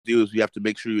do is you have to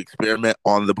make sure you experiment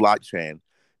on the blockchain.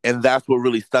 And that's what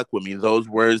really stuck with me. Those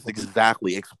words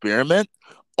exactly, experiment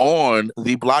on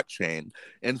the blockchain.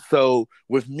 And so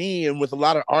with me and with a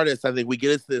lot of artists, I think we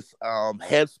get into this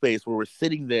headspace where we're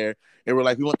sitting there and we're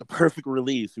like, we want the perfect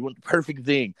release. We want the perfect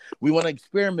thing. We want to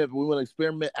experiment, but we want to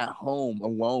experiment at home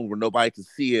alone where nobody can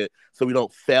see it so we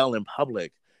don't fail in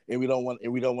public. And we don't want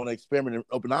to experiment in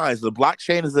open eyes. The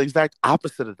blockchain is the exact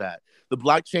opposite of that. The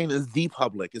blockchain is the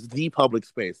public. It's the public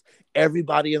space.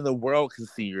 Everybody in the world can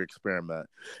see your experiment.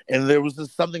 And there was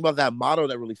just something about that motto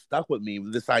that really stuck with me.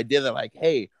 This idea that like,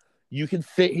 hey, you can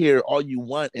sit here all you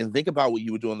want and think about what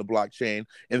you would do on the blockchain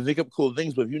and think up cool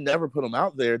things, but if you never put them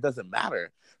out there, it doesn't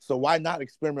matter. So why not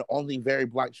experiment on the very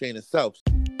blockchain itself?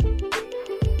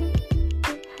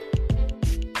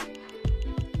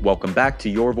 Welcome back to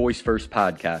Your Voice First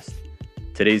podcast.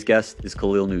 Today's guest is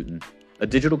Khalil Newton, a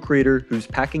digital creator who's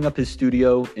packing up his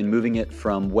studio and moving it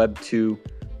from Web 2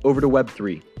 over to Web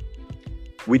 3.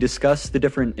 We discuss the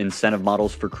different incentive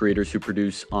models for creators who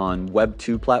produce on Web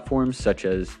 2 platforms such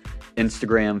as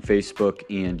Instagram, Facebook,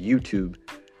 and YouTube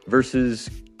versus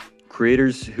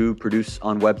creators who produce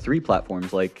on Web 3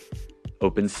 platforms like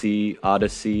OpenSea,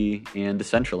 Odyssey, and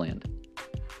Decentraland.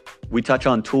 We touch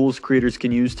on tools creators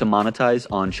can use to monetize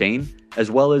on-chain, as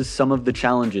well as some of the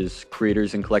challenges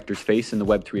creators and collectors face in the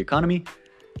Web3 economy,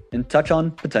 and touch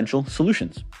on potential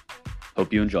solutions.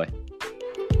 Hope you enjoy.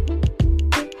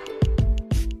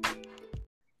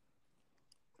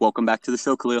 Welcome back to the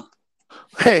show, Khalil.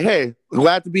 Hey,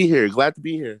 glad to be here.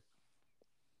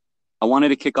 I wanted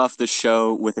to kick off the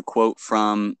show with a quote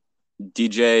from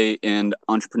DJ and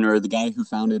entrepreneur, the guy who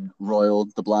founded Royal,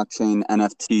 the blockchain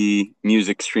NFT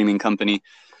music streaming company.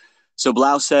 So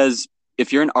Blau says,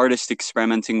 if you're an artist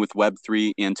experimenting with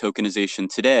Web3 and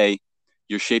tokenization today,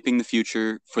 you're shaping the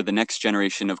future for the next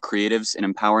generation of creatives and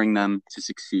empowering them to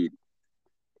succeed.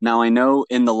 Now, I know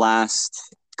in the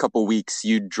last couple weeks,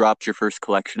 you dropped your first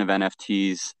collection of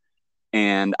NFTs,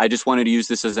 and I just wanted to use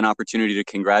this as an opportunity to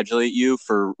congratulate you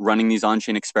for running these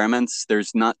on-chain experiments.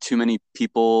 There's not too many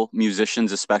people,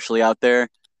 musicians especially out there,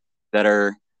 that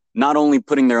are not only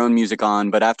putting their own music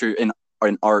on, but after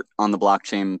an art on the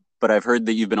blockchain. But I've heard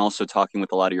that you've been also talking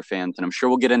with a lot of your fans, and I'm sure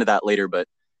we'll get into that later. But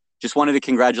just wanted to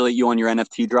congratulate you on your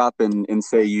NFT drop and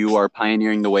say you are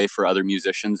pioneering the way for other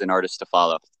musicians and artists to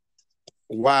follow.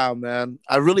 Wow, man.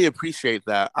 I really appreciate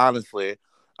that, honestly.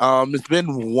 It's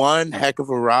been one heck of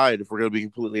a ride, if we're going to be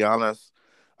completely honest.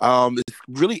 It's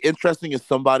really interesting as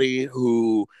somebody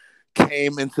who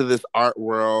came into this art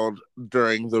world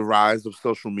during the rise of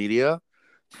social media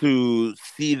to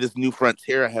see this new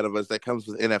frontier ahead of us that comes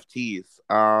with NFTs.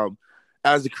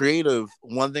 As a creative,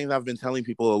 one thing that I've been telling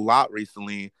people a lot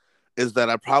recently is that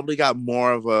I probably got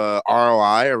more of a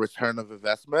ROI, a return of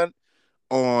investment,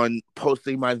 on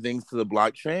posting my things to the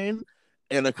blockchain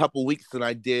in a couple weeks than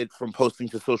I did from posting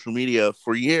to social media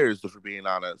for years, if we're being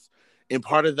honest. And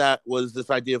part of that was this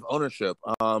idea of ownership.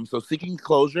 So Seeking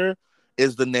Closure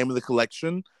is the name of the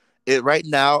collection. It right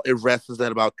now it rests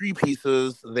at about 3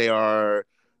 pieces. They are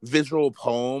visual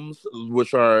poems,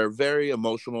 which are very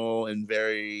emotional and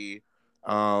very,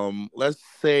 let's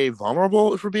say,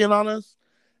 vulnerable, if we're being honest.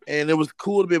 And it was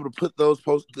cool to be able to put those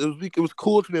posts. It was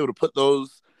cool to be able to put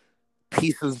those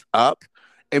pieces up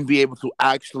and be able to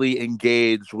actually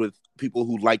engage with people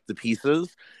who like the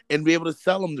pieces and be able to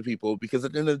sell them to people, because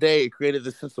at the end of the day, it created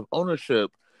this sense of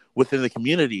ownership within the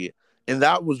community. And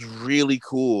that was really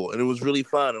cool. And it was really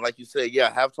fun. And like you said, yeah,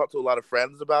 I have talked to a lot of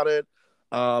friends about it.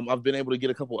 I've been able to get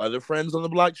a couple other friends on the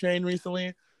blockchain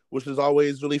recently, which is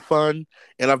always really fun.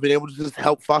 And I've been able to just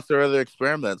help foster other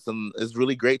experiments. And it's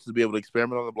really great to be able to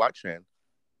experiment on the blockchain.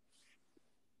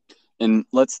 And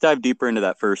let's dive deeper into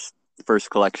that first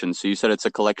collection. So you said it's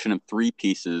a collection of 3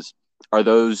 pieces. Are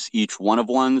those each one of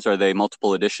ones? Are they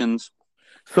multiple editions?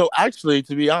 So actually,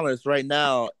 to be honest, right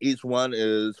now each one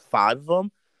is 5 of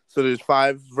them. So there's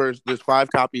 5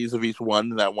 copies of each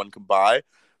one that one can buy,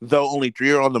 though only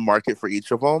 3 are on the market for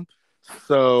each of them.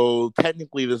 So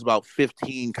technically, there's about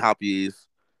 15 copies.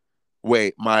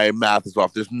 Wait, my math is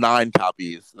off. There's 9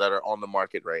 copies that are on the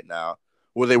market right now,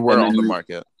 where they were on the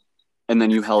market. And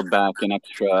then you held back an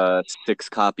extra 6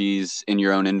 copies in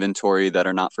your own inventory that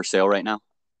are not for sale right now?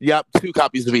 Yep, 2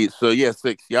 copies of each. So yeah,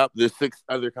 6. Yep, there's 6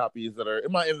 other copies that are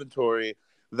in my inventory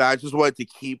that I just wanted to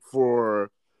keep for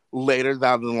later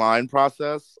down the line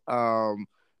process.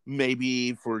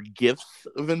 Maybe for gifts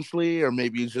eventually, or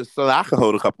maybe just so that I can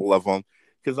hold a couple of them.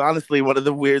 Because honestly, one of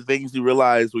the weird things you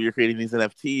realize when you're creating these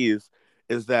NFTs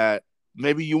is that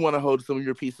maybe you want to hold some of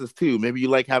your pieces too. Maybe you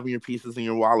like having your pieces in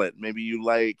your wallet. Maybe you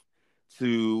like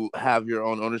to have your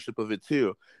own ownership of it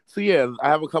too. So yeah, I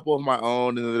have a couple of my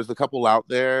own, and there's a couple out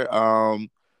there.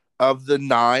 Of the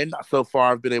 9 so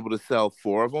far, I've been able to sell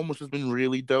 4 of them, which has been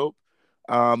really dope.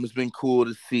 It's been cool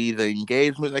to see the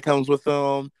engagement that comes with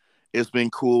them. It's been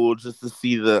cool just to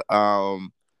see the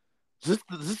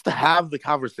just to have the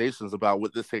conversations about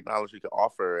what this technology can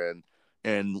offer,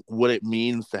 and what it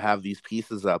means to have these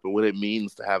pieces up, and what it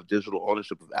means to have digital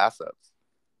ownership of assets.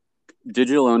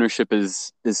 Digital ownership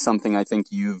is something I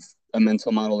think you've a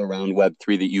mental model around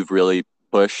Web3 that you've really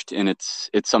pushed, and it's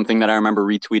something that I remember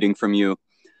retweeting from you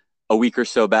a week or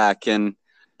so back, and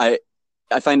I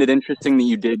find it interesting that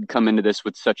you did come into this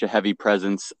with such a heavy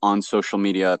presence on social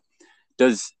media.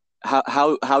 Does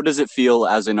how does it feel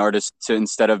as an artist to,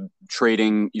 instead of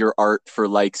trading your art for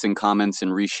likes and comments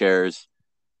and reshares,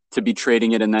 to be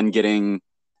trading it and then getting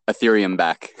Ethereum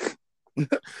back?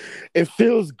 It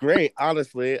feels great,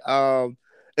 honestly.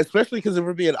 Especially because if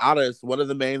we're being honest, one of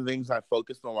the main things I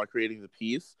focused on while creating the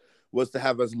piece was to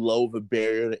have as low of a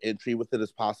barrier to entry with it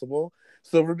as possible.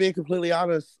 So if we're being completely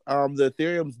honest, the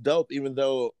Ethereum's dope, even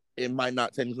though it might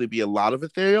not technically be a lot of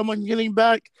Ethereum I'm getting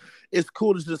back. It's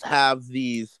cool to just have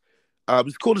these.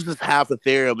 It's cool to just have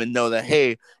Ethereum and know that,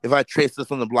 hey, if I trace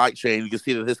this on the blockchain, you can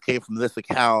see that this came from this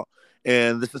account,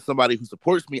 and this is somebody who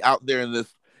supports me out there in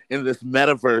this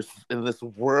metaverse, in this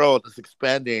world that's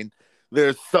expanding.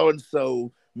 There's so and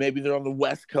so, maybe they're on the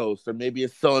West Coast, or maybe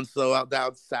it's so and so out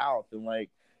down south, and like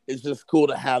it's just cool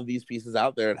to have these pieces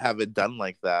out there and have it done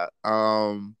like that.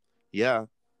 Yeah.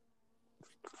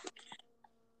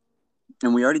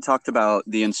 And we already talked about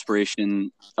the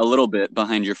inspiration a little bit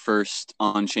behind your first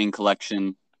on-chain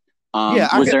collection.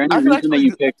 Yeah, Was there any I can reason that actually.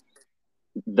 you picked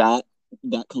that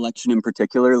collection in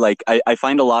particular? Like, I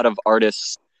find a lot of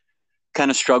artists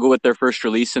kind of struggle with their first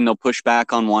release, and they'll push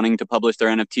back on wanting to publish their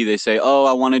NFT. They say, oh,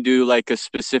 I want to do like a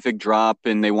specific drop,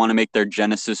 and they want to make their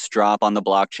Genesis drop on the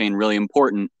blockchain really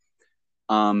important.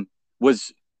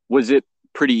 Was it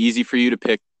pretty easy for you to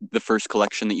pick the first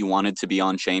collection that you wanted to be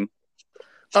on chain?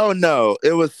 Oh no,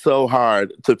 it was so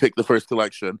hard to pick the first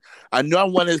collection. I knew I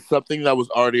wanted something that was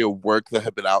already a work that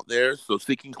had been out there. So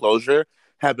Seeking Closure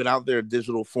had been out there in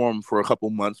digital form for a couple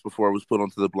months before it was put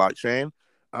onto the blockchain.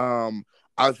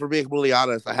 For being completely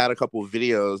honest, I had a couple of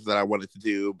videos that I wanted to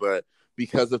do, but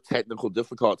because of technical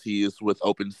difficulties with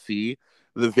OpenSea,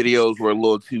 the videos were a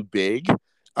little too big.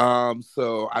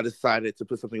 So I decided to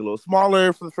put something a little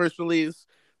smaller for the first release,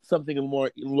 something a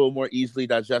little more easily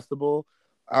digestible.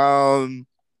 Um,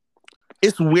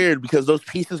 it's weird because those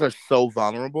pieces are so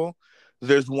vulnerable.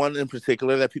 There's one in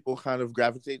particular that people kind of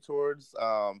gravitate towards.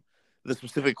 The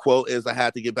specific quote is, "I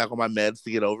had to get back on my meds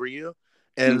to get over you,"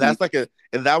 and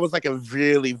Mm-hmm. that was like a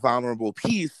really vulnerable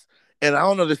piece. And I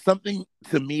don't know, there's something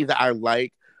to me that I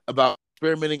like about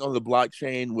experimenting on the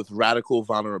blockchain with radical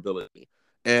vulnerability.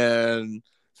 And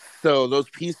so those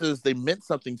pieces, they meant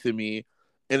something to me,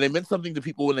 and they meant something to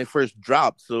people when they first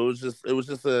dropped. So it was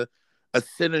just a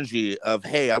synergy of,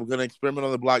 hey, I'm going to experiment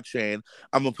on the blockchain.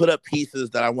 I'm going to put up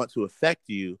pieces that I want to affect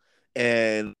you.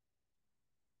 And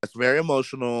it's very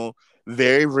emotional,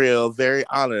 very real, very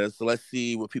honest. So let's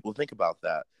see what people think about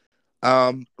that.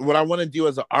 What I want to do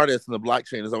as an artist in the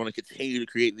blockchain is I want to continue to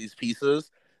create these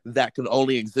pieces that can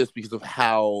only exist because of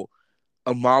how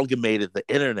amalgamated the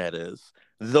internet is.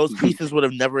 Those pieces would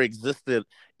have never existed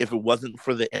if it wasn't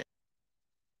for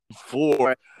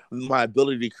my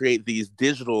ability to create these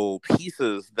digital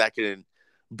pieces that can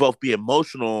both be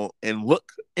emotional and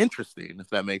look interesting, if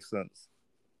that makes sense.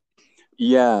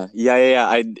 Yeah.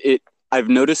 I've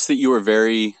noticed that you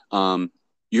are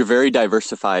you're very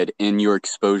diversified in your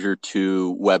exposure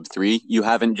to Web3. You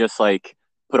haven't just like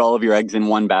put all of your eggs in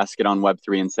one basket on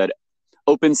Web3 and said,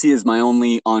 OpenSea is my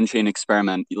only on-chain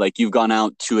experiment. Like, you've gone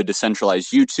out to a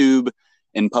decentralized YouTube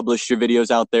and published your videos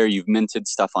out there. You've minted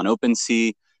stuff on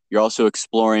OpenSea. You're also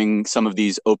exploring some of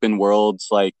these open worlds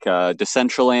like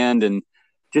Decentraland, and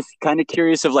just kind of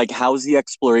curious of like, how's the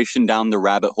exploration down the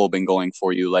rabbit hole been going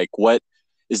for you? Like, what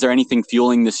is there anything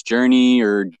fueling this journey,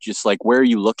 or just like, where are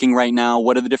you looking right now?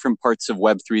 What are the different parts of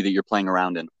Web3 that you're playing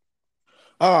around in?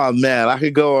 Oh man, I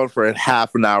could go on for a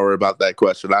half an hour about that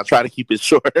question. I'll try to keep it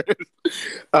short.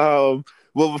 Well,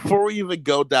 before we even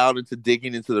go down into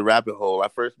digging into the rabbit hole, I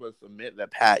first must admit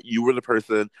that, Pat, you were the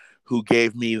person who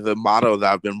gave me the motto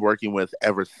that I've been working with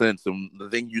ever since. And the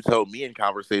thing you told me in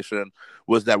conversation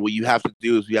was that what you have to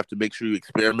do is you have to make sure you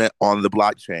experiment on the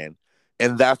blockchain.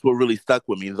 And that's what really stuck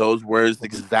with me. Those words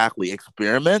exactly: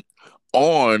 experiment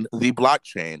on the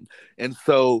blockchain. And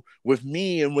so with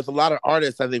me and with a lot of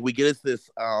artists, I think we get into this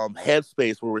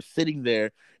headspace where we're sitting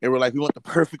there and we're like, we want the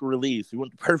perfect release. We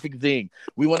want the perfect thing.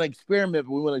 We want to experiment,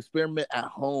 but we want to experiment at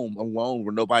home alone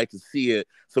where nobody can see it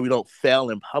so we don't fail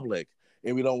in public.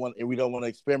 And we don't want to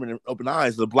experiment in open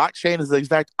eyes. The blockchain is the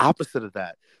exact opposite of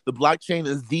that. The blockchain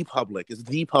is the public. It's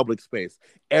the public space.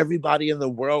 Everybody in the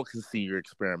world can see your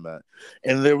experiment.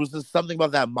 And there was just something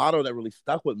about that motto that really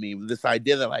stuck with me. This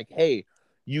idea that like, hey,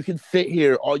 you can sit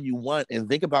here all you want and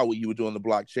think about what you would do on the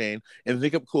blockchain and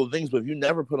think up cool things, but if you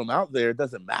never put them out there, it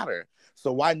doesn't matter.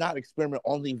 So why not experiment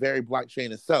on the very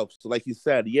blockchain itself? So like you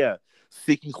said, yeah,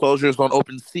 seeking closures on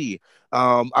OpenSea.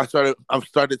 I've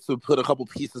started to put a couple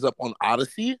pieces up on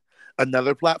Odyssey,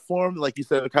 another platform, like you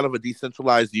said, kind of a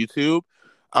decentralized YouTube.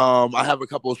 I have a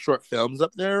couple of short films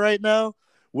up there right now,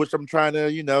 which I'm trying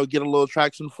to, get a little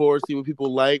traction for, see what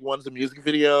people like. One's a music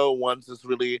video, one's this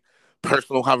really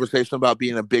personal conversation about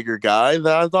being a bigger guy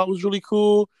that I thought was really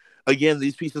cool. Again,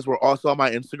 these pieces were also on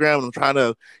my Instagram, and I'm trying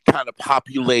to kind of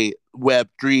populate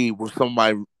Web3 with some of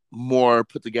my more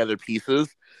put together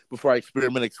pieces before I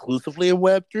experiment exclusively in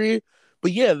Web3.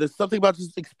 But yeah, there's something about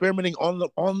just experimenting on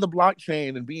the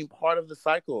blockchain and being part of the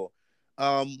cycle.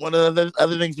 One of the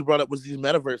other things you brought up was these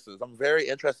metaverses. I'm very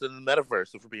interested in the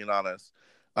metaverse, if we're being honest.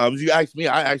 If you ask me,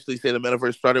 I actually say the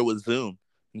metaverse started with Zoom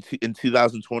in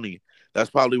 2020. That's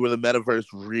probably where the metaverse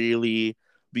really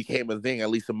became a thing, at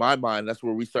least in my mind. That's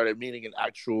where we started meeting in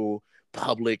actual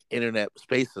public internet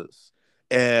spaces.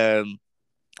 And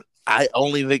I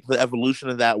only think the evolution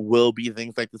of that will be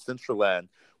things like the Decentraland,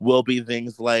 will be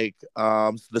things like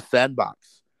the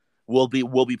Sandbox, will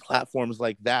be platforms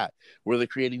like that where they're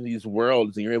creating these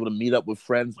worlds and you're able to meet up with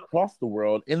friends across the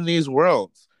world in these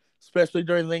worlds, especially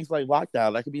during things like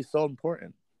lockdown. That could be so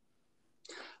important.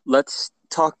 Let's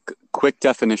talk quick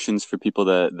definitions for people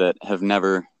that have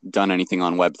never done anything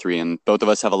on Web3. And both of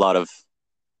us have a lot of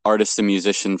artists and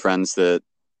musician friends that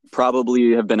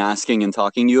probably have been asking and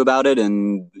talking to you about it,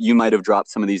 and you might have dropped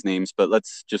some of these names, but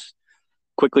let's just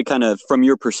quickly kind of from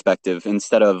your perspective,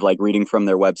 instead of like reading from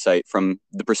their website, from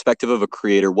the perspective of a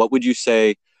creator, what would you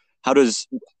say, how does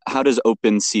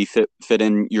OpenSea fit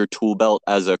in your tool belt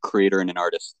as a creator and an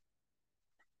artist?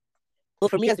 Well,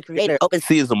 for me as a creator,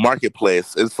 OpenSea is a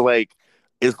marketplace. It's like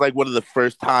one of the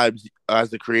first times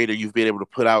as a creator you've been able to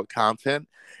put out content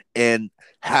and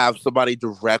have somebody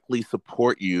directly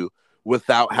support you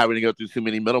without having to go through too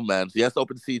many middlemen. Yes,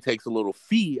 OpenSea takes a little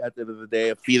fee at the end of the day,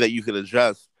 a fee that you can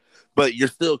adjust, but you're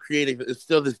still creating, it's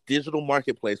still this digital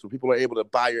marketplace where people are able to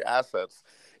buy your assets.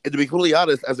 And to be completely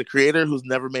honest, as a creator who's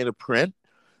never made a print,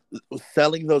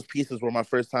 selling those pieces were my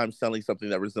first time selling something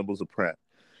that resembles a print.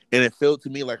 And it felt to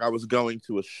me like I was going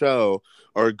to a show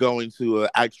or going to an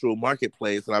actual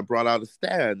marketplace, and I brought out a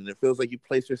stand, and it feels like you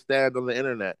place your stand on the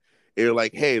internet. And you're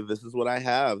like, hey, this is what I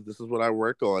have. This is what I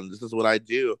work on. This is what I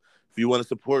do. If you want to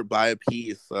support, buy a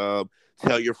piece.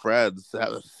 Tell your friends.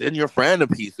 Send your friend a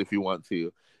piece if you want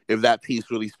to. If that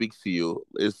piece really speaks to you,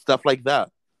 it's stuff like that.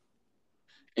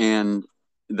 And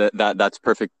that's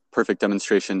perfect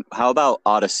demonstration. How about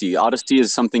Odyssey? Odyssey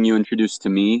is something you introduced to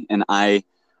me, and I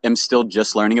am still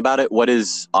just learning about it. What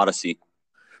is Odyssey?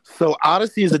 So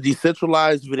Odyssey is a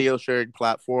decentralized video sharing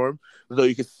platform. Though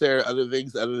you can share other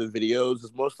things other than videos.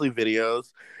 It's mostly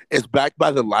videos. It's backed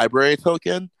by the library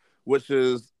token, which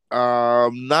is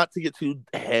not to get too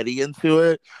heady into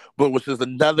it, but which is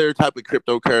another type of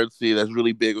cryptocurrency that's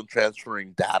really big on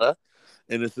transferring data.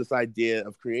 And it's this idea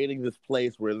of creating this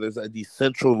place where there's a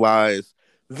decentralized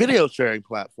video sharing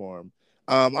platform.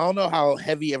 I don't know how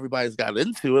heavy everybody's got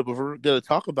into it, but we're going to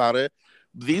talk about it.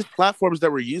 These platforms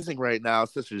that we're using right now,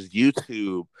 such as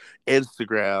YouTube,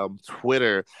 Instagram,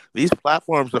 Twitter, these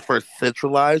platforms are first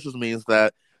centralized, which means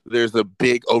that there's a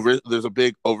big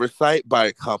oversight by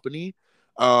a company.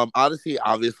 Odyssey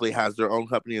obviously has their own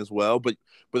company as well, but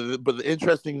the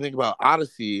interesting thing about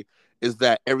Odyssey is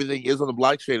that everything is on the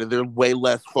blockchain, and they're way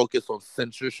less focused on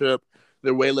censorship.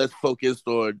 They're way less focused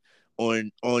on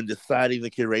deciding the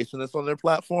curation that's on their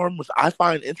platform, which I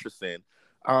find interesting.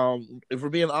 If we're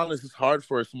being honest, it's hard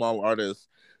for a small artist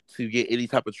to get any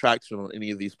type of traction on any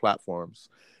of these platforms.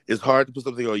 It's hard to put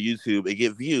something on YouTube and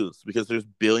get views because there's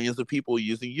billions of people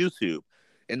using YouTube.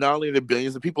 And not only are there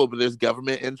billions of people, but there's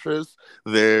government interests,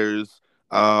 there's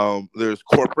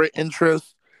corporate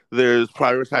interests, there's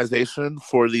prioritization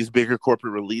for these bigger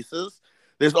corporate releases.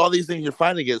 There's all these things you're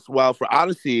fighting against. While for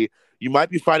Odyssey, you might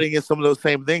be fighting against some of those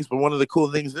same things, but one of the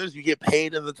cool things is you get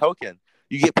paid in the token.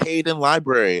 You get paid in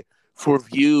library for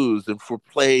views and for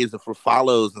plays and for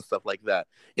follows and stuff like that.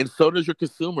 And so does your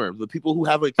consumer. The people who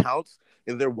have accounts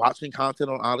and they're watching content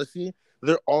on Odyssey,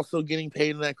 they're also getting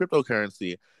paid in that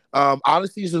cryptocurrency.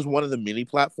 Odyssey is just one of the many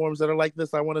platforms that are like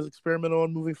this. I want to experiment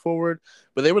on moving forward,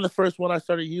 but they were the first one I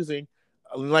started using.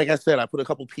 Like I said, I put a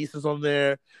couple pieces on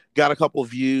there, got a couple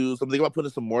views. I'm thinking about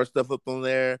putting some more stuff up on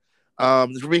there.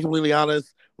 To be completely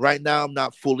honest, right now I'm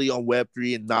not fully on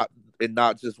Web3 and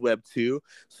not just Web2.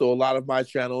 So a lot of my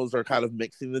channels are kind of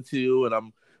mixing the two, and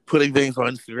I'm putting things on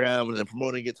Instagram and then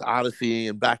promoting it to Odyssey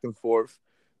and back and forth.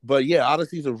 But yeah,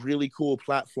 Odyssey is a really cool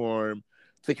platform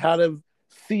to kind of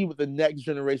see what the next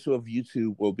generation of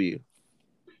YouTube will be.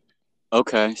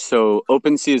 Okay, so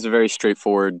OpenSea is a very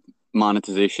straightforward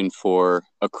monetization for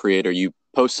a creator. You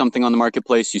post something on the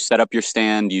marketplace, you set up your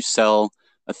stand, you sell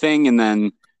a thing, and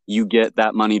then you get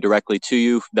that money directly to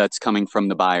you that's coming from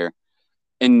the buyer.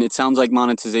 And it sounds like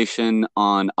monetization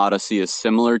on Odyssey is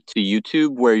similar to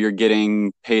YouTube, where you're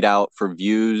getting paid out for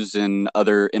views and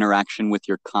other interaction with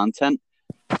your content.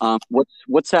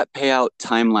 What's that payout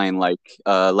timeline like?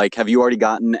 Like, have you already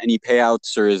gotten any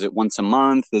payouts, or is it once a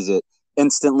month? Is it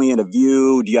instantly in a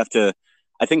view? Do you have to?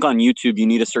 I think on YouTube you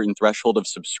need a certain threshold of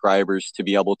subscribers to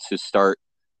be able to start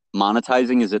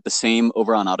monetizing. Is it the same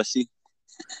over on Odyssey?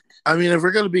 I mean, if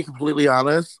we're going to be completely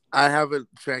honest, I haven't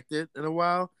checked it in a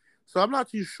while, so I'm not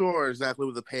too sure exactly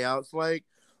what the payouts like.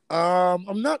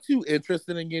 I'm not too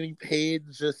interested in getting paid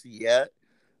just yet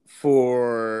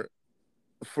for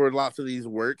lots of these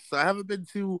works. So I haven't been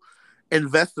too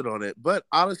invested on it. But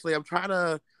honestly, I'm trying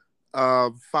to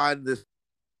find this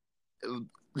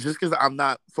just because I'm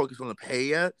not focused on the pay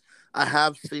yet. I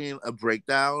have seen a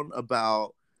breakdown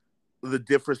about the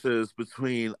differences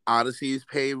between Odyssey's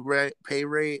pay rate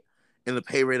and the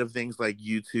pay rate of things like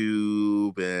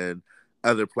YouTube and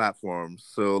other platforms.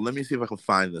 So let me see if I can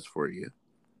find this for you.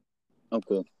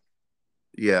 Okay.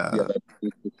 Yeah. Yeah, that's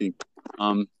interesting.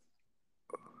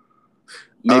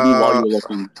 Maybe while you're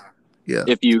looking, yeah.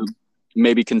 if you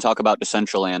maybe can talk about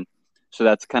Decentraland. So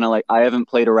that's kind of like, I haven't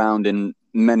played around in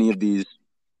many of these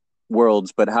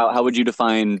worlds, but how would you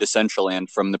define Decentraland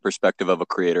from the perspective of a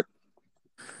creator?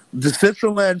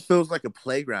 Decentraland feels like a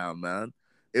playground, man.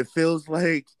 It feels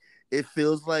like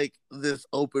this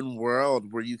open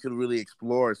world where you can really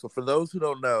explore. So for those who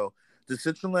don't know,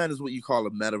 Decentraland is what you call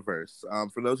a metaverse.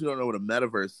 For those who don't know what a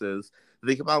metaverse is,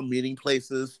 think about meeting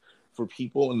places for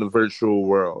people in the virtual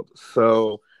world.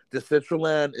 So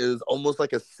Decentraland is almost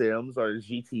like a Sims or a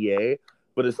GTA,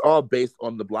 but it's all based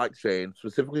on the blockchain,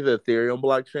 specifically the Ethereum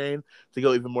blockchain. To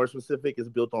go even more specific, it's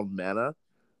built on Mana.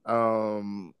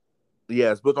 Um,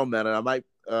 yeah, it's built on Meta. I might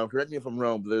correct me if I'm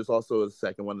wrong, but there's also a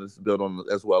second one that's built on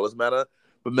as well as Meta.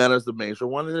 But Meta is the major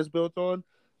one that it's built on.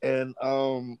 And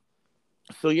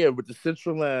so yeah, with the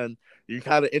Decentraland, you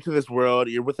kind of enter this world.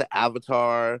 You're with an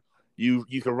avatar. You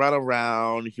can run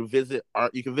around. You can visit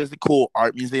art. You can visit cool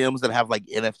art museums that have like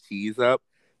NFTs up.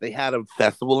 They had a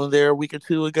festival in there a week or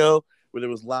two ago where there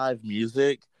was live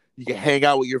music. You can hang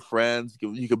out with your friends.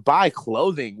 You can buy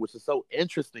clothing, which is so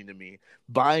interesting to me.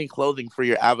 Buying clothing for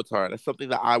your avatar. That's something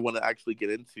that I want to actually get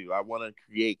into. I want to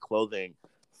create clothing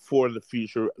for the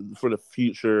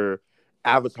future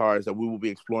avatars that we will be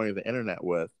exploring the internet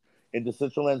with. And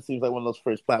Decentraland seems like one of those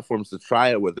first platforms to try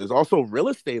it with. There's also real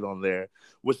estate on there,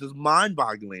 which is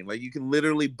mind-boggling. Like you can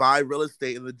literally buy real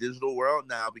estate in the digital world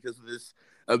now because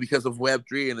of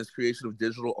Web3 and its creation of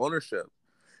digital ownership.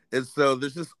 And so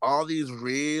there's just all these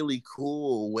really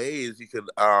cool ways you can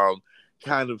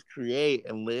kind of create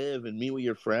and live and meet with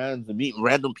your friends and meet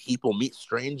random people, meet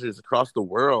strangers across the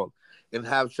world, and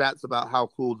have chats about how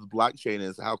cool the blockchain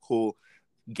is, how cool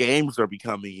games are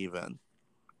becoming even.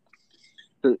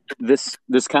 This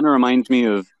kind of reminds me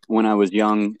of when I was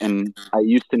young and I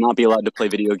used to not be allowed to play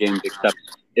video games except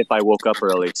if I woke up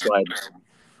early. So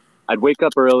I'd wake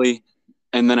up early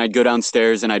and then I'd go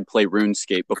downstairs and I'd play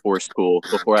RuneScape before school.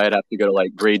 Before I'd have to go to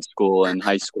like grade school and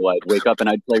high school, I'd wake up and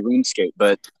I'd play RuneScape.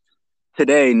 But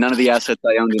today, none of the assets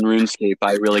I owned in RuneScape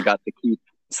I really got to keep.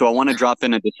 So I want to drop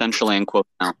in a Decentraland quote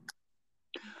now.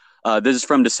 This is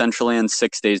from Decentraland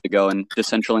 6 days ago, and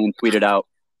Decentraland tweeted out,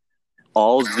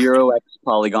 "All 0x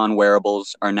Polygon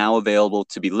wearables are now available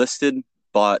to be listed,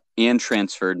 bought, and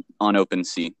transferred on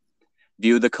OpenSea.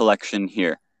 View the collection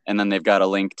here." And then they've got a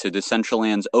link to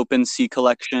Decentraland's OpenSea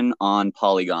collection on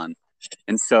Polygon.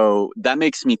 And so that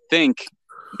makes me think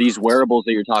these wearables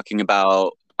that you're talking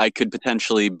about, I could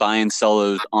potentially buy and sell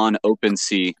those on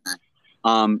OpenSea.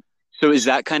 So is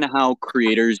that kind of how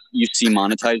creators you see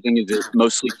monetizing? Is it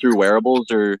mostly through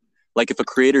wearables, or like if a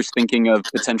creator's thinking of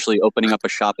potentially opening up a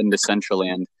shop in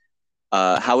Decentraland,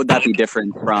 how would that be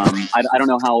different from, I don't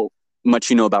know how much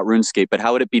you know about RuneScape, but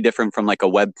how would it be different from like a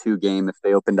Web2 game if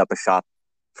they opened up a shop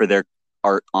for their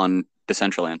art on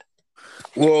Decentraland?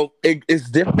 Well, it's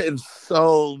different in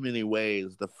so many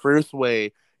ways. The first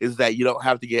way is that you don't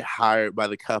have to get hired by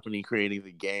the company creating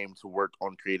the game to work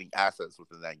on creating assets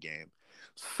within that game.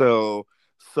 So,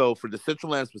 so for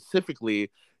Decentraland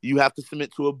specifically, you have to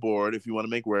submit to a board if you want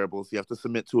to make wearables. You have to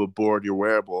submit to a board your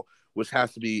wearable, which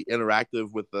has to be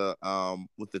interactive with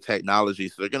the technology.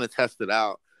 So they're going to test it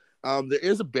out. There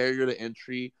is a barrier to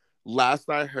entry. Last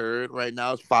I heard, right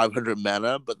now it's 500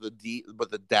 meta, but the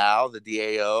DAO, the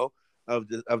DAO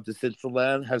of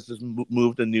Decentraland has just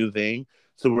moved a new thing.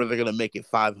 So where they're gonna make it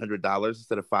 $500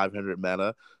 instead of 500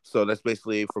 meta. So that's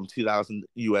basically from 2,000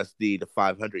 USD to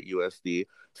 500 USD.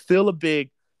 Still a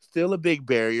big, still a big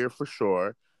barrier for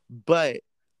sure, but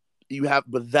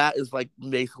but that is like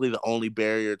basically the only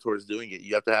barrier towards doing it.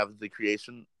 You have to have the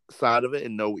creation side of it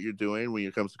and know what you're doing when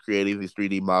it comes to creating these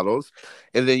 3D models,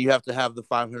 and then you have to have the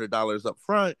 $500 up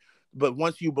front. But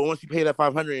once you pay that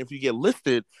 500, if you get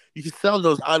listed, you can sell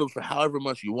those items for however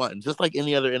much you want. And just like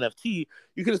any other NFT,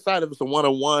 you can decide if it's a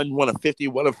 101, 150,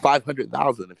 one of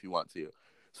 500,000 if you want to.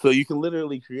 So you can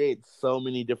literally create so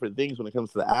many different things when it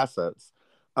comes to the assets.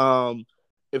 Um,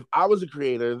 if I was a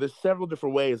creator, there's several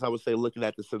different ways I would say looking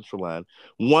at Decentraland.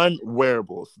 One,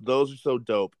 wearables. Those are so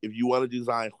dope. If you want to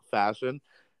design fashion,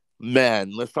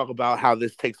 man, let's talk about how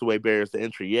this takes away barriers to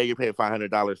entry. Yeah, you're paying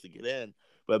 $500 to get in,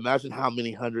 but imagine how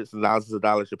many hundreds and thousands of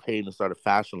dollars you're paying to start a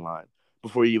fashion line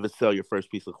before you even sell your first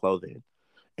piece of clothing.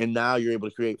 And now you're able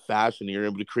to create fashion. You're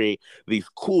able to create these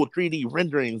cool 3D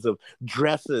renderings of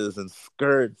dresses and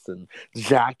skirts and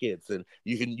jackets, and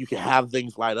you can have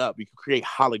things light up. You can create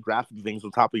holographic things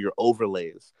on top of your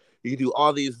overlays. You can do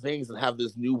all these things and have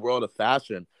this new world of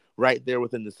fashion right there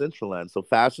within the Central Land. So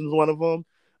fashion's one of them.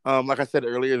 Like I said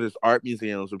earlier, there's art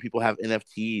museums where people have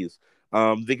NFTs.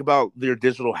 Think about your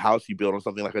digital house you build on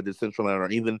something like a Decentraland,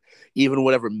 or even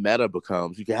whatever Meta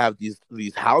becomes. You can have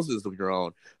these houses of your own.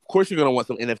 Of course, you're gonna want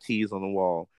some NFTs on the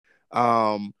wall.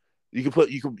 You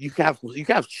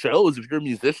can have shows if you're a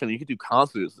musician. You can do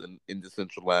concerts in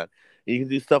Decentraland. And you can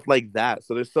do stuff like that.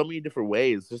 So there's so many different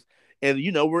ways. And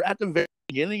we're at the very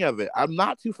beginning of it. I'm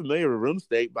not too familiar with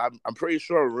RuneScape, but I'm pretty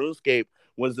sure RuneScape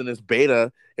was in its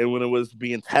beta, and when it was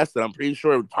being tested, I'm pretty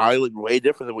sure it would probably look way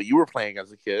different than what you were playing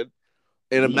as a kid.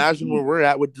 And imagine where we're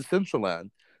at with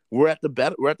Decentraland. We're at the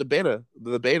beta. We're at the beta.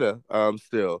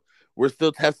 Still, we're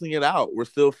still testing it out. We're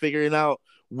still figuring out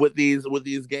what these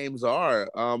games are.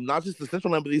 Not just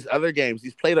Decentraland, but these other games.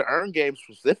 These play to earn games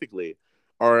specifically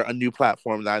are a new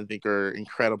platform that I think are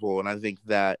incredible, and I think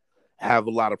that have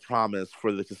a lot of promise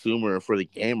for the consumer and for the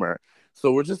gamer.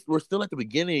 So we're still at the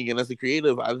beginning, and as a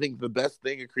creative, I think the best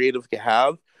thing a creative can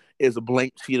have is a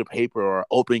blank sheet of paper or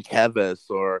open canvas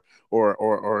or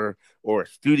a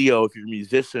studio if you're a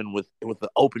musician with the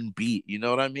open beat. You know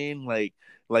what I mean? Like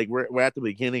we're at the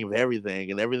beginning of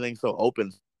everything, and everything's so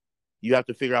open. You have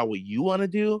to figure out what you want to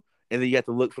do, and then you have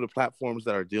to look for the platforms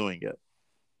that are doing it.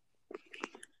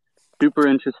 Super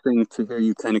interesting to hear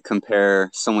you kind of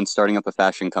compare someone starting up a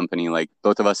fashion company. Like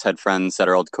both of us had friends that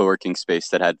are old co-working space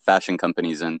that had fashion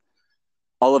companies, and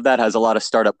all of that has a lot of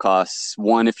startup costs.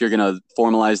 One, if you're going to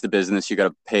formalize the business, you got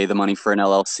to pay the money for an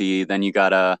LLC. Then you got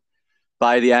to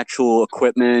buy the actual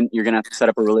equipment. You're going to have to set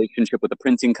up a relationship with a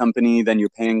printing company. Then you're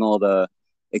paying all the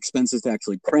expenses to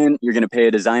actually print. You're going to pay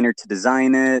a designer to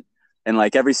design it. And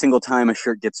like every single time a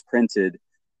shirt gets printed,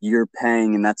 you're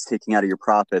paying, and that's taking out of your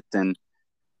profit. And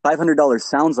 $500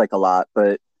 sounds like a lot,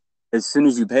 but as soon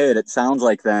as you pay it, it sounds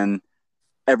like then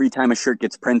every time a shirt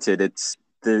gets printed,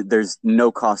 there's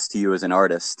no cost to you as an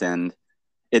artist, and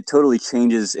it totally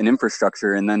changes an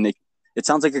infrastructure. And then it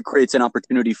sounds like it creates an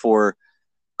opportunity for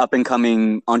up and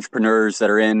coming entrepreneurs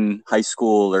that are in high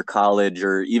school or college,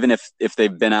 or even if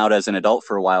they've been out as an adult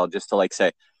for a while, just to like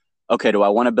say, okay, do I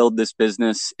want to build this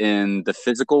business in the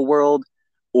physical world,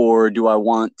 or do I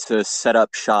want to set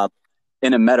up shop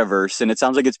in a metaverse? And it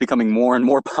sounds like it's becoming more and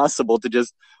more possible to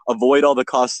just avoid all the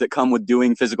costs that come with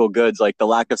doing physical goods, like the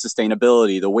lack of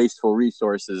sustainability, the wasteful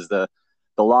resources, the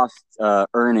lost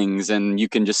earnings, and you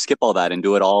can just skip all that and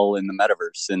do it all in the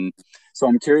metaverse. And so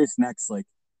I'm curious next, like,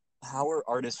 how are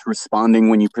artists responding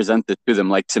when you present this to them?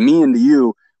 Like, to me and to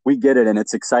you, we get it, and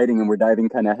it's exciting, and we're diving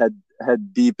kind of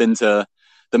head deep into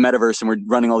the metaverse, and we're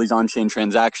running all these on-chain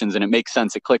transactions, and it makes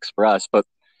sense. It clicks for us. But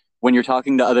when you're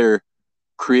talking to other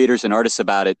creators and artists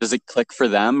about it, does it click for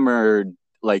them, or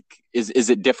like is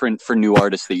it different for new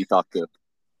artists that you talk to?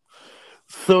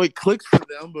 So it clicks for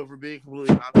them, but for being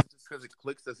completely honest, just because it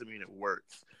clicks doesn't mean it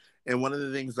works. And one of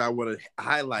the things I want to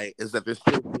highlight is that there's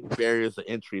still barriers to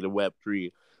entry to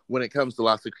Web3 when it comes to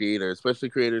lots of creators, especially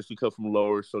creators who come from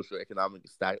lower socioeconomic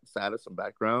status and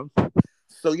backgrounds.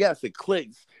 So yes, it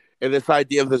clicks, and this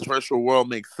idea of this virtual world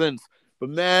makes sense. But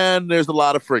man, there's a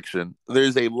lot of friction.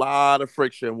 There's a lot of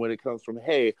friction when it comes from,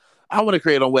 hey, I want to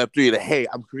create on Web3 to, hey,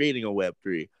 I'm creating on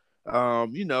Web3.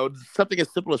 Something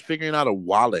as simple as figuring out a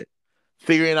wallet,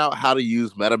 figuring out how to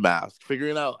use MetaMask,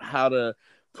 figuring out how to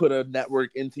put a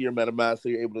network into your MetaMask so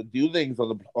you're able to do things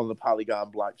on the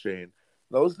Polygon blockchain.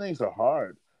 Those things are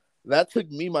hard. That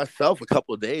took me myself a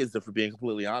couple of days, if we're being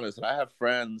completely honest. And I have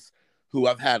friends who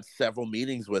I've had several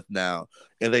meetings with now,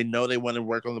 and they know they want to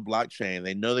work on the blockchain.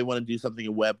 They know they want to do something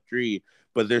in Web3,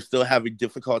 but they're still having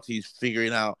difficulties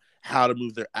figuring out how to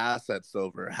move their assets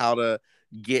over, how to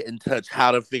get in touch,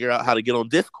 how to figure out how to get on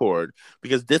Discord,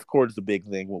 because Discord is a big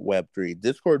thing with Web3.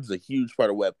 Discord is a huge part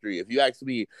of Web3. If you ask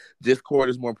me, Discord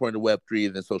is more important to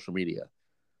Web3 than social media.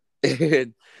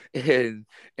 And and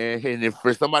and if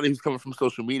for somebody who's coming from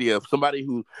social media, somebody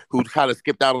who kind of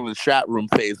skipped out on the chat room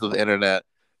phase of the internet,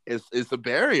 it's a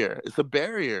barrier. It's a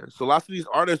barrier. So lots of these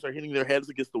artists are hitting their heads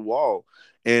against the wall.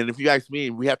 And if you ask me,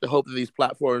 we have to hope that these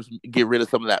platforms get rid of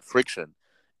some of that friction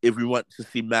if we want to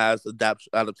see mass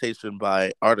adaptation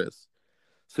by artists.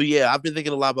 So yeah, I've been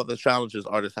thinking a lot about the challenges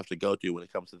artists have to go through when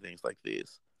it comes to things like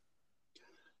these.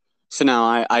 So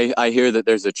now I hear that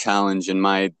there's a challenge, and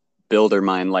my builder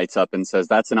mind lights up and says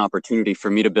that's an opportunity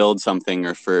for me to build something,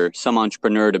 or for some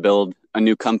entrepreneur to build a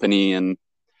new company. And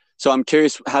so I'm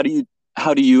curious, how do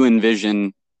you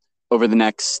envision over the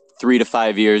next 3 to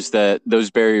 5 years that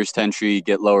those barriers to entry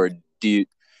get lowered? Do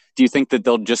you think that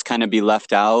they'll just kind of be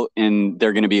left out and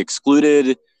they're going to be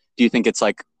excluded? Do you think it's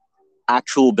like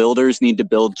actual builders need to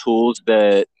build tools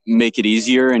that make it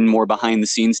easier and more behind the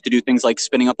scenes to do things like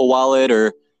spinning up a wallet?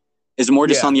 Or is it more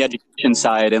just on the education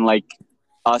side and like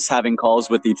us having calls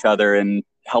with each other and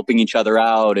helping each other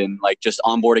out and like just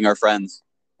onboarding our friends?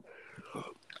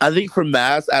 I think for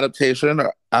mass adaptation,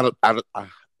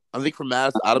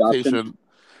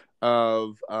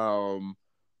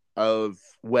 of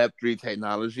Web3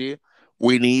 technology,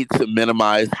 we need to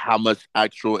minimize how much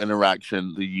actual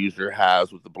interaction the user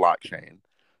has with the blockchain.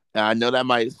 And I know that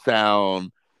might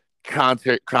sound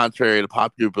contrary to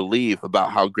popular belief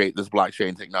about how great this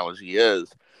blockchain technology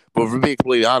is. But if we're being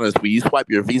completely honest, when you swipe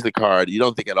your Visa card, you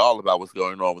don't think at all about what's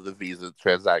going on with the Visa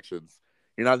transactions.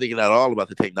 You're not thinking at all about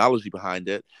the technology behind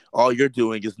it. All you're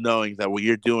doing is knowing that what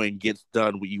you're doing gets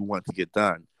done what you want to get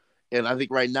done. And I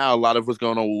think right now, a lot of what's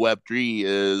going on with Web3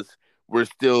 is we're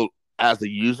still, as a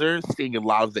user, seeing a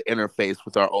lot of the interface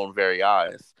with our own very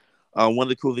eyes. One of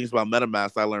the cool things about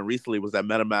MetaMask I learned recently was that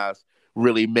MetaMask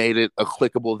really made it a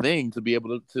clickable thing to be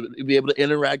able to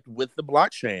interact with the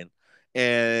blockchain.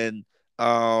 And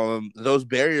those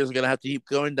barriers are going to have to keep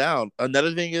going down.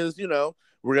 Another thing is,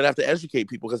 we're going to have to educate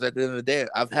people, because at the end of the day,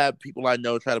 I've had people I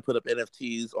know try to put up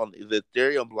NFTs on the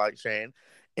Ethereum blockchain,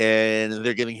 and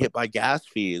they're getting hit by gas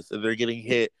fees, and they're getting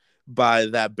hit by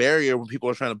that barrier when people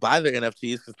are trying to buy their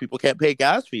NFTs because people can't pay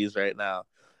gas fees right now.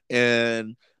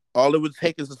 And all it would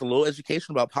take is just a little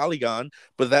education about Polygon,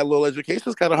 but that little education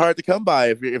is kind of hard to come by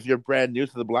if you're brand new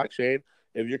to the blockchain.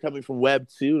 If you're coming from Web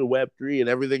 2 to Web 3 and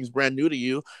everything's brand new to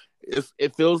you,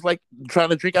 it feels like trying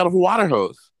to drink out of a water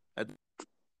hose.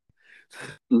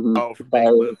 Mm-hmm. Oh,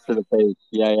 for the face.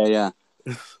 Yeah.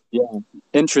 Yeah,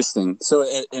 interesting. So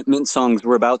at Mint Songs,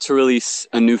 we're about to release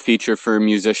a new feature for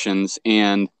musicians,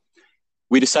 and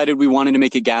we decided we wanted to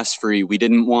make it gas-free. We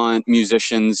didn't want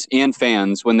musicians and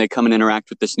fans, when they come and interact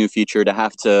with this new feature, to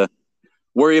have to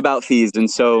worry about fees. And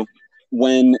so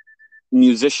when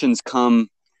musicians come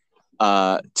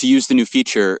to use the new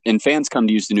feature and fans come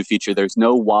to use the new feature, there's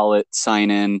no wallet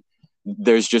sign-in.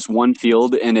 There's just one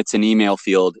field, and it's an email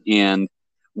field. And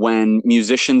when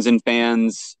musicians and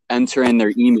fans enter in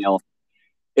their email,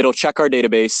 it'll check our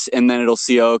database, and then it'll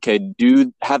see,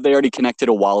 have they already connected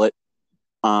a wallet?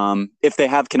 If they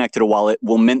have connected a wallet,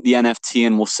 we'll mint the NFT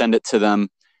and we'll send it to them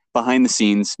behind the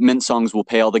scenes. Mint Songs will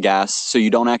pay all the gas, so you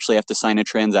don't actually have to sign a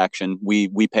transaction. We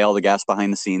pay all the gas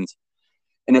behind the scenes.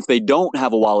 And if they don't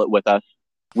have a wallet with us,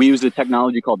 we use a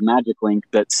technology called Magic Link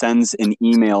that sends an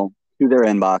email to their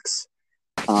inbox.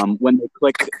 When they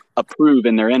click approve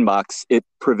in their inbox, it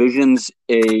provisions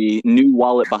a new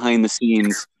wallet behind the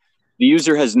scenes. The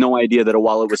user has no idea that a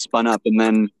wallet was spun up. And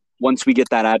then once we get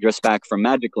that address back from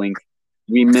Magic Link,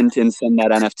 we mint and send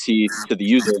that NFT to the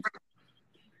user.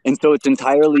 And so it's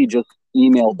entirely just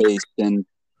email based. And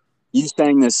you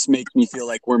saying this makes me feel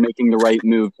like we're making the right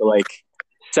move to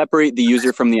separate the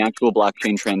user from the actual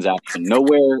blockchain transaction.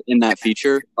 Nowhere in that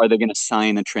feature are they going to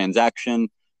sign a transaction.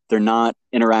 They're not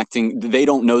interacting. They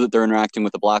don't know that they're interacting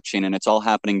with the blockchain, and it's all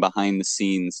happening behind the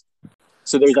scenes.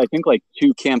 So there's, I think,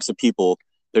 two camps of people.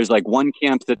 There's one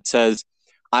camp that says,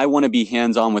 I want to be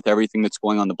hands-on with everything that's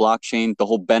going on the blockchain. The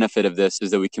whole benefit of this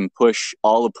is that we can push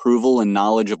all approval and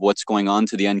knowledge of what's going on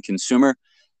to the end consumer.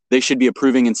 They should be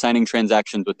approving and signing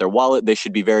transactions with their wallet. They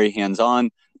should be very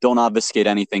hands-on. don't obfuscate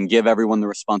anything, give everyone the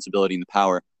responsibility and the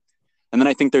power. And then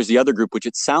I think there's the other group, which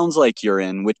it sounds like you're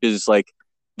in, which is like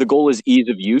the goal is ease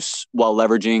of use while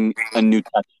leveraging a new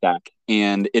tech stack.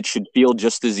 And it should feel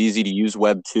just as easy to use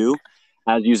Web 2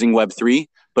 as using Web 3.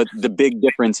 But the big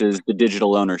difference is the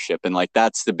digital ownership. And like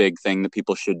that's the big thing that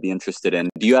people should be interested in.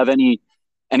 Do you have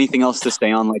anything else to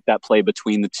say on like that play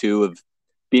between the two of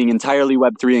being entirely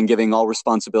Web 3 and giving all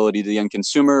responsibility to the end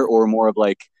consumer, or more of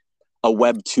like a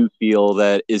Web 2 feel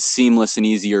that is seamless and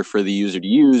easier for the user to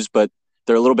use, but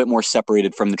they're a little bit more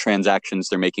separated from the transactions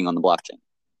they're making on the blockchain?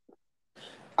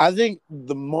 I think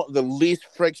the least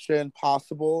friction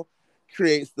possible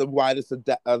creates the widest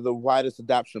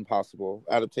adoption possible.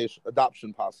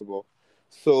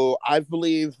 So I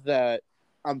believe that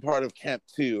I'm part of Camp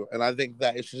 2, and I think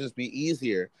that it should just be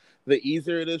easier. The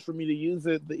easier it is for me to use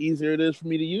it, the easier it is for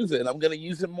me to use it, and I'm going to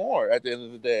use it more at the end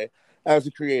of the day as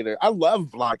a creator. I love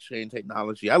blockchain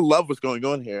technology. I love what's going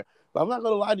on here, but I'm not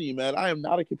going to lie to you, man. I am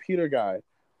not a computer guy.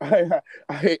 I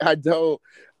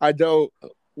don't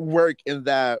work in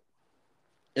that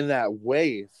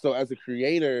way. So as a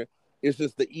creator, it's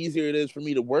just the easier it is for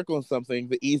me to work on something,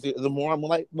 the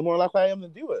more likely I am to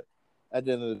do it at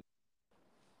the end of the day.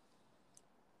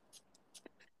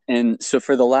 And so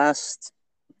for the last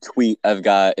tweet I've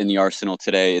got in the arsenal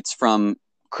today, it's from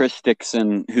Chris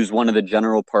Dixon, who's one of the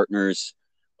general partners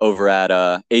over at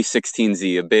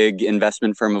A16Z, a big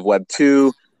investment firm of Web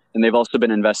 2, and they've also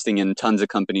been investing in tons of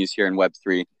companies here in Web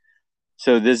 3.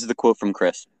 So this is the quote from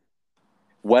Chris.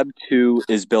 Web 2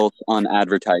 is built on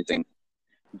advertising.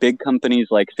 Big companies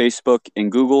like Facebook and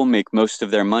Google make most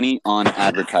of their money on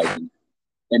advertising.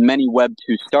 And many Web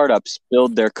 2 startups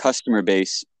build their customer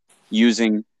base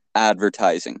using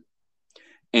advertising.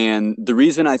 And the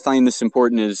reason I find this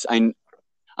important is I'm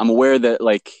aware that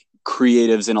like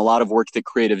creatives and a lot of work that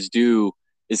creatives do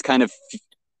is kind of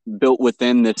built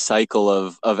within this cycle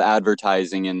of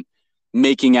advertising and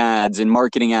making ads and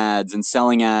marketing ads and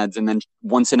selling ads. And then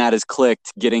once an ad is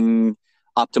clicked,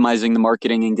 optimizing the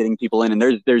marketing and getting people in.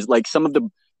 And there's like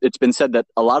it's been said that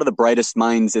a lot of the brightest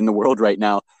minds in the world right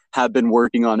now have been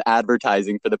working on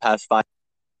advertising for the past 5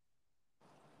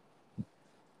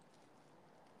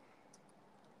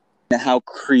 years. How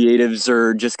creatives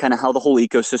are just kind of how the whole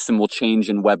ecosystem will change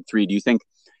in Web 3. Do you think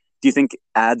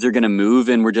ads are going to move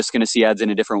and we're just going to see ads in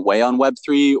a different way on Web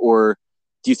 3? Or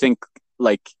do you think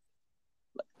like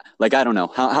I don't know,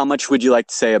 how much would you like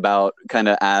to say about kind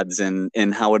of ads and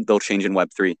how they'll change in Web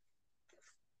 3?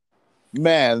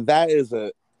 Man, that is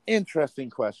an interesting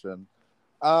question.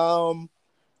 I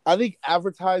think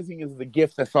advertising is the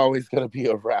gift that's always going to be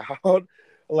around.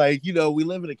 Like, we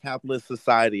live in a capitalist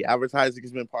society. Advertising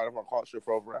has been part of our culture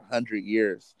for over 100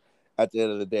 years at the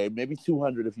end of the day. Maybe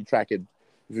 200 if you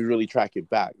really track it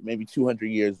back. Maybe 200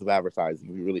 years of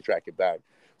advertising if you really track it back.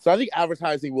 So I think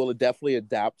advertising will definitely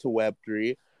adapt to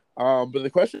Web3. But the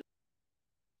question,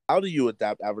 how do you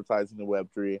adapt advertising to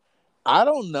Web3? I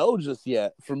don't know just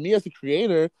yet. For me as a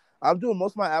creator, I'm doing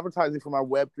most of my advertising for my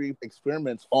Web3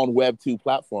 experiments on Web2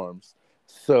 platforms.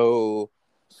 So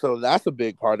that's a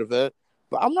big part of it.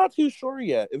 But I'm not too sure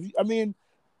yet. I think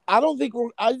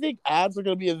ads are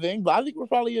going to be a thing, but I think we're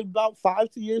probably about 5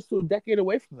 years to a decade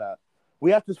away from that.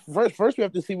 We have to first we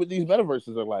have to see what these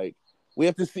metaverses are like. We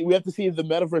have to see if the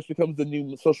metaverse becomes the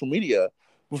new social media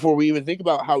before we even think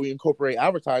about how we incorporate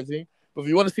advertising. But if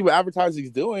you want to see what advertising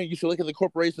is doing, you should look at the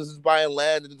corporations that's buying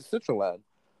land in Decentraland.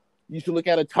 You should look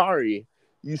at Atari.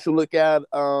 You should look at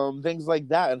things like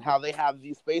that and how they have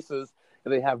these spaces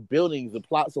and they have buildings and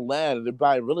plots of land and they're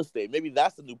buying real estate. Maybe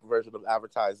that's the new version of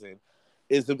advertising,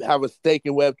 is to have a stake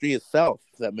in Web3 itself,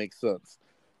 if that makes sense.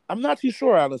 I'm not too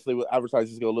sure, honestly, what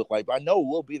advertising is going to look like, but I know it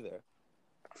will be there.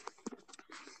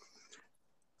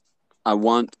 I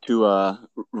want to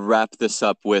wrap this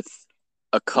up with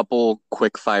a couple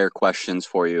quick fire questions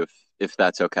for you, if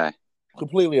that's okay.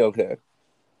 Completely okay.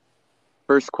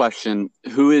 First question,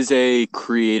 who is a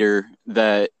creator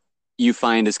that you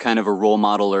find is kind of a role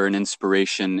model or an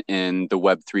inspiration in the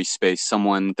Web3 space,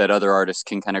 someone that other artists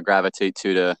can kind of gravitate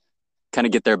to kind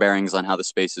of get their bearings on how the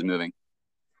space is moving?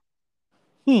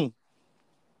 If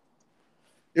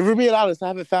we're being honest, I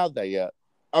haven't found that yet.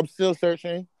 I'm still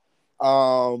searching.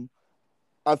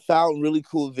 I found really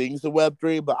cool things in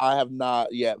Web3, but I have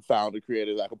not yet found a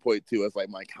creator that I can point to as like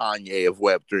my Kanye of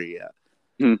Web3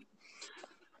 yet.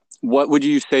 What would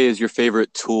you say is your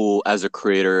favorite tool as a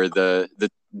creator, the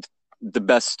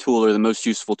best tool or the most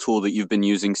useful tool that you've been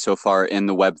using so far in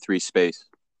the Web3 space?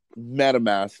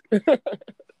 MetaMask.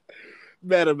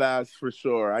 MetaMask for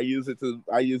sure. I use it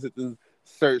to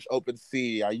search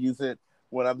OpenSea. I use it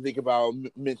when I'm thinking about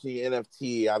minting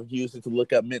NFT. I've used it to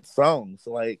look up mint songs.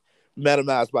 Like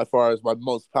MetaMask by far is my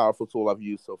most powerful tool I've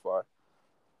used so far.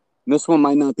 This one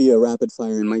might not be a rapid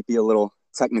fire and might be a little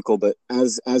technical, but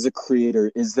as a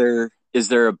creator, is there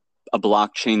a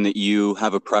blockchain that you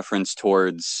have a preference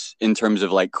towards in terms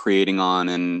of like creating on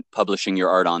and publishing your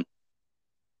art on?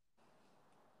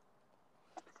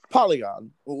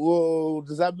 Polygon. Whoa,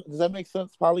 does that make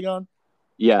sense? Polygon.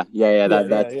 Yeah.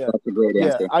 That's a great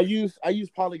answer. I use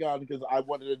Polygon because I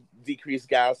wanted to decrease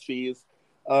gas fees.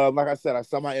 Like I said, I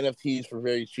sell my NFTs for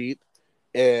very cheap,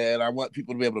 and I want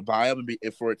people to be able to buy them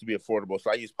and for it to be affordable.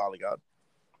 So I use Polygon.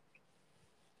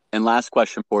 And last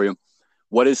question for you: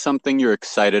 what is something you're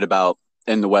excited about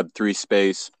in the Web3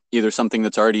 space? Either something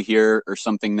that's already here or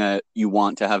something that you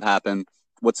want to have happen.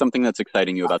 What's something that's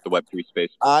exciting you about the Web3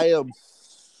 space? I am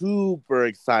super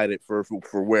excited for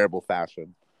wearable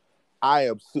fashion.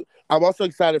 I'm also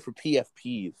excited for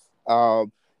PFPs.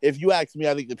 If you ask me,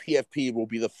 I think the PFP will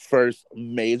be the first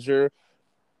major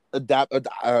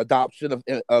adoption of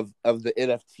the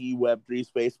NFT Web3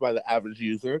 space by the average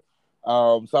user.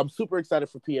 So I'm super excited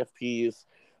for PFPs.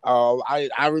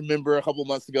 I remember a couple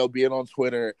months ago being on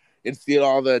Twitter and seeing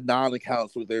all the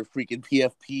non-accounts with their freaking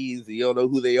PFPs. You don't know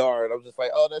who they are. And I'm just like,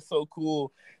 oh, that's so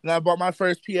cool. And I bought my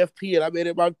first PFP and I made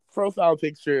it my profile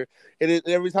picture. And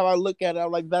every time I look at it, I'm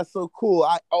like, that's so cool.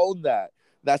 I own that.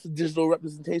 That's a digital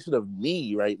representation of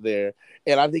me right there.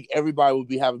 And I think everybody will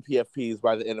be having PFPs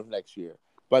by the end of next year.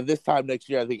 By this time next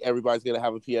year, I think everybody's going to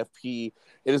have a PFP.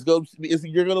 And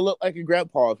you're going to look like a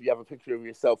grandpa if you have a picture of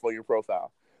yourself on your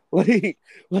profile. Like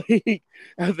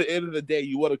at the end of the day,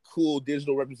 you want a cool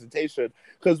digital representation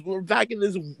because we're back in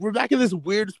this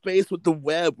weird space with the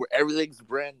web where everything's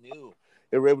brand new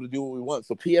and we're able to do what we want.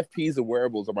 So PFPs and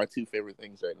wearables are my two favorite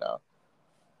things right now.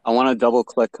 I want to double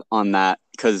click on that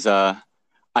because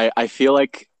I feel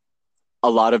like a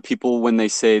lot of people, when they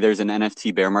say there's an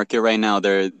NFT bear market right now,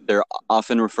 they're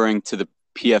often referring to the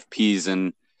PFPs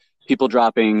and people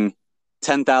dropping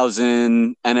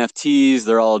 10,000 NFTs.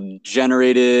 They're all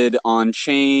generated on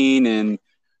chain, and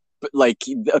like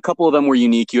a couple of them were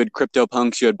unique. You had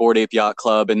CryptoPunks, you had Bored Ape Yacht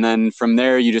Club, and then from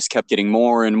there you just kept getting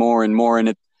more and more and more.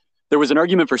 And there was an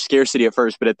argument for scarcity at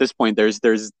first, but at this point there's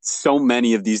so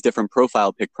many of these different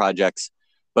profile pic projects.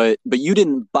 But you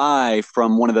didn't buy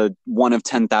from one of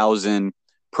 10,000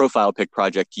 profile pic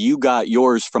project. You got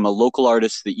yours from a local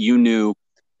artist that you knew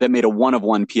that made a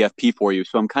one-of-one PFP for you.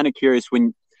 So I'm kind of curious,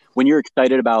 when you're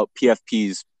excited about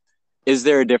PFPs, is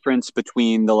there a difference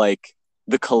between the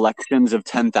collections of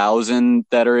 10,000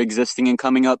 that are existing and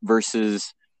coming up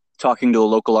versus talking to a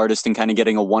local artist and kind of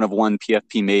getting a one-of-one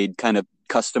PFP made kind of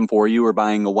custom for you, or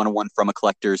buying a one-of-one from a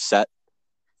collector's set?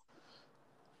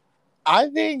 I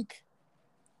think,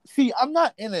 I'm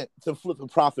not in it to flip a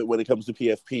profit when it comes to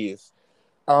PFPs.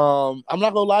 I'm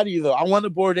not gonna lie to you though. I want a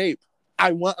Bored Ape.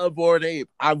 I've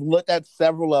looked at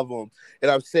several of them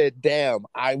and I've said, damn,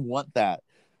 I want that.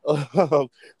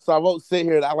 So I won't sit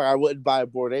here and act like I wouldn't buy a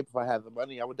Bored Ape if I had the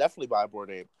money. I would definitely buy a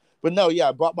Bored Ape. But no, yeah,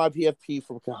 I bought my PFP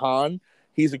from Kahan.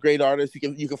 He's a great artist.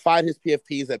 You can find his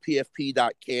PFPs at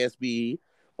pfp.ksbe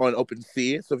on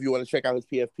OpenSea. So if you want to check out his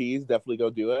PFPs, definitely go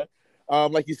do it.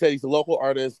 Like you said, he's a local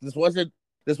artist. This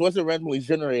wasn't randomly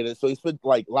generated, so he spent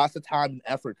like lots of time and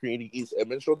effort creating each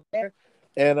image from there.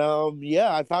 And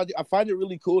I find it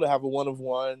really cool to have a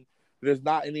one-of-one. There's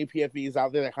not any PFPs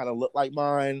out there that kind of look like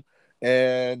mine.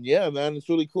 And yeah, man, it's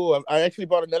really cool. I actually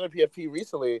bought another PFP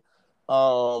recently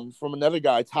from another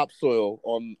guy, Topsoil,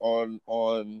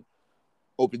 on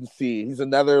OpenSea. He's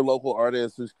another local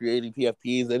artist who's creating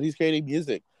PFPs and he's creating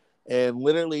music. And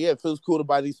literally, yeah, it feels cool to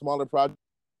buy these smaller projects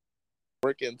to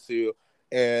work into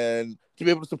and to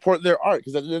be able to support their art.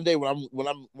 Because at the end of the day, when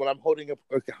I'm holding a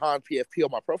Kahan PFP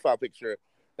on my profile picture,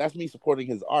 that's me supporting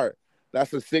his art.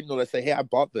 That's a signal that say, hey, I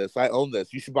bought this, I own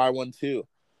this, you should buy one too.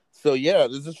 So yeah,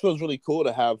 this just feels really cool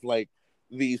to have like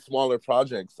these smaller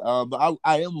projects. But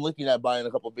I am looking at buying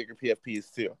a couple bigger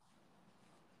PFPs too.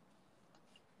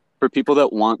 For people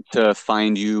that want to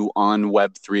find you on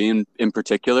Web3 in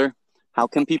particular, how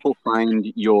can people find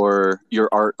your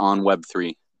art on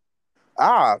Web3?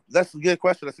 That's a good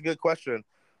question.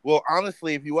 Well,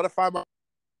 honestly, if you want to find my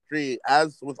Web3,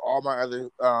 as with all my other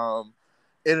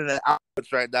internet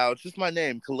outlets right now, it's just my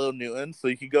name, Khalil Newton. So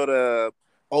you can go to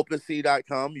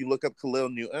OpenSea.com, you look up Khalil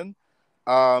Newton,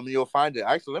 you'll find it.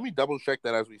 Actually, let me double check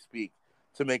that as we speak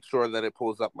to make sure that it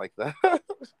pulls up like that.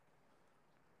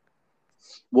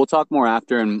 We'll talk more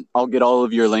after, and I'll get all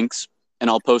of your links and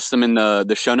I'll post them in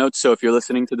the show notes. So if you're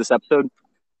listening to this episode,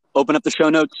 open up the show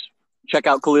notes, check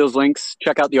out Khalil's links,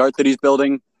 check out the art that he's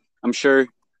building. I'm sure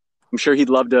he'd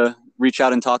love to reach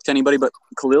out and talk to anybody. But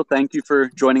Khalil, thank you for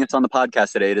joining us on the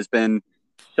podcast today. It has been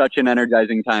such an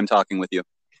energizing time talking with you.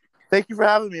 Thank you for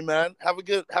having me, man. Have a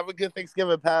good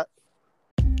Thanksgiving, Pat.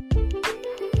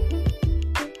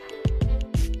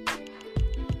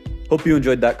 Hope you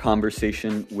enjoyed that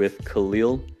conversation with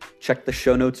Khalil. Check the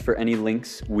show notes for any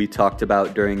links we talked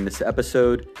about during this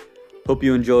episode. Hope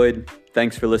you enjoyed.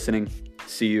 Thanks for listening.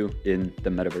 See you in the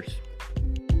metaverse.